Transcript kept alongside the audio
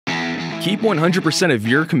Keep 100% of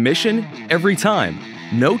your commission every time.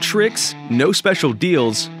 No tricks, no special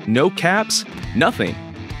deals, no caps, nothing.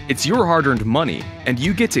 It's your hard-earned money, and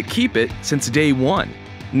you get to keep it since day one.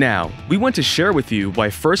 Now, we want to share with you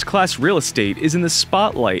why First Class Real Estate is in the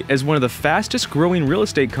spotlight as one of the fastest growing real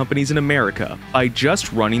estate companies in America by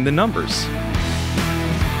just running the numbers.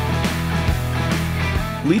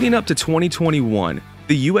 Leading up to 2021,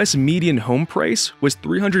 the U.S. median home price was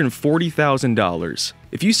 $340,000.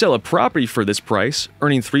 If you sell a property for this price,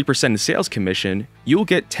 earning 3% in sales commission, you'll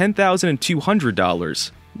get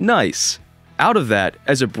 $10,200. Nice! Out of that,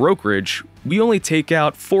 as a brokerage, we only take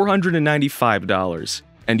out $495,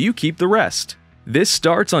 and you keep the rest. This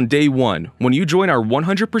starts on day one when you join our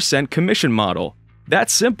 100% commission model.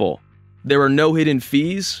 That's simple. There are no hidden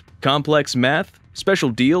fees, complex math, special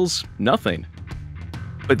deals, nothing.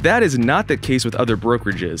 But that is not the case with other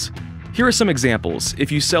brokerages. Here are some examples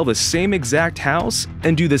if you sell the same exact house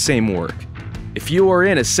and do the same work. If you are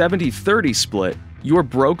in a 70-30 split, your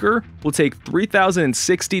broker will take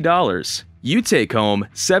 $3,060. You take home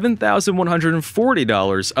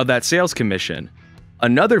 $7,140 of that sales commission.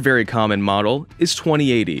 Another very common model is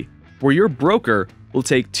 20-80, where your broker will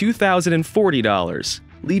take $2,040,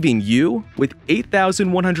 leaving you with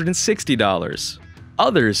 $8,160.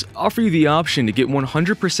 Others offer you the option to get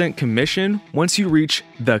 100% commission once you reach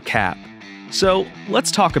the cap. So let's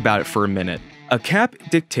talk about it for a minute. A cap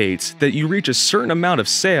dictates that you reach a certain amount of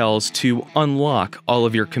sales to unlock all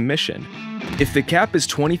of your commission. If the cap is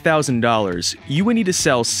 $20,000, you would need to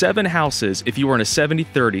sell 7 houses if you are in a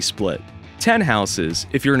 70-30 split, 10 houses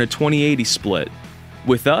if you're in a 20-80 split.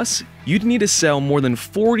 With us, you'd need to sell more than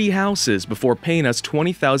 40 houses before paying us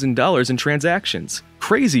 $20,000 in transactions.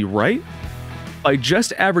 Crazy, right? By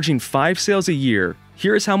just averaging 5 sales a year,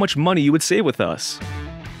 here's how much money you would save with us.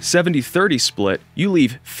 70-30 split, you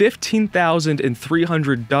leave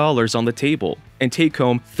 $15,300 on the table and take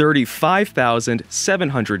home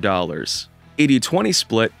 $35,700. 80-20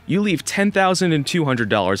 split, you leave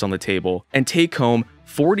 $10,200 on the table and take home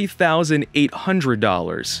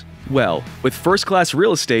 $40,800. Well, with First Class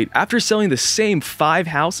Real Estate, after selling the same 5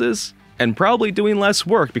 houses and probably doing less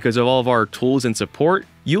work because of all of our tools and support,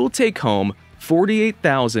 you'll take home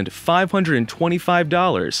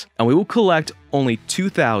 $48,525, and we will collect only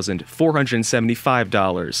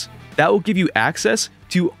 $2,475. That will give you access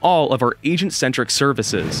to all of our agent-centric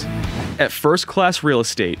services. At First Class Real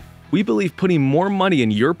Estate, we believe putting more money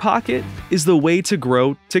in your pocket is the way to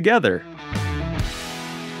grow together.